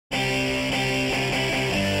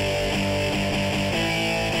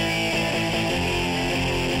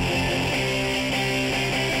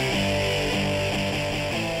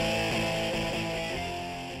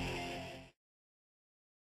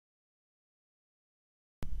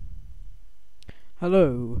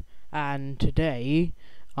Hello, and today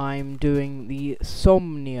I'm doing the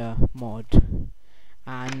Somnia mod,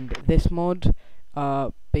 and this mod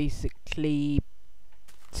basically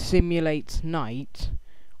simulates night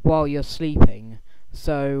while you're sleeping.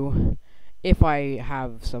 So if I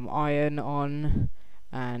have some iron on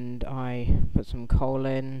and I put some coal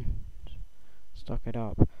in, stock it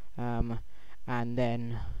up, and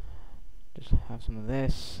then just have some of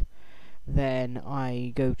this, then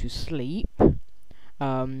I go to sleep.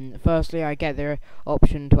 Firstly, I get the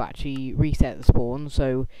option to actually reset the spawn,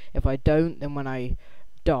 so if I don't, then when I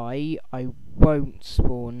die, I won't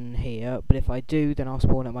spawn here, but if I do, then I'll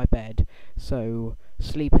spawn at my bed. So,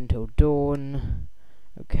 sleep until dawn,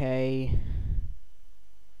 okay,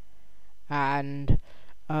 and,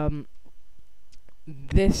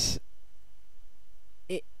 this,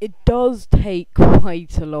 it does take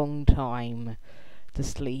quite a long time to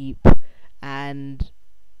sleep, and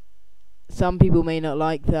some people may not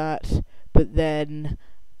like that, but then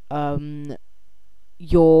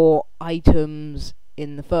your items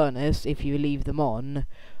in the furnace, if you leave them on,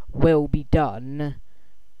 will be done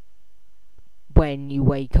when you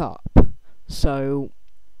wake up. So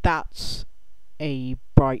that's a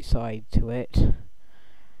bright side to it.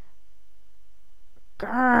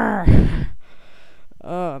 Grrr!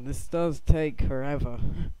 Oh, this does take forever.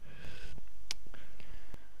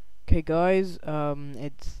 Okay guys,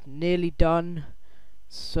 it's nearly done,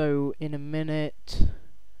 so in a minute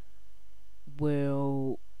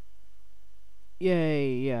we've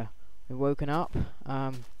woken up,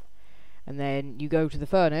 and then you go to the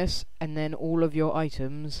furnace, and then all of your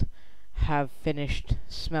items have finished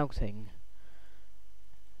smelting.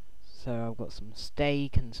 So I've got some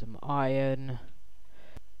steak and some iron.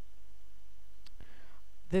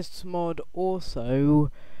 This mod also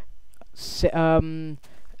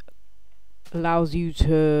allows you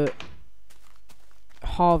to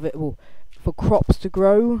harvest, for crops to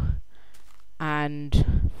grow, and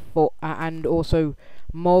also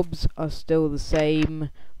mobs are still the same.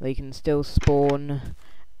 They can still spawn.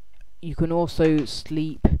 You can also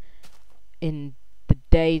sleep in the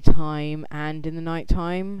daytime and in the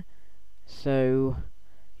nighttime. So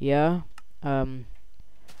yeah,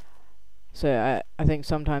 so I think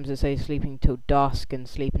sometimes it says sleeping till dusk and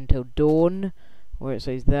sleep until dawn, where it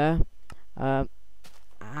says there.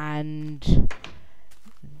 And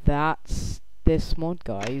that's this mod,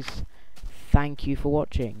 guys. Thank you for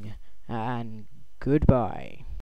watching, and goodbye.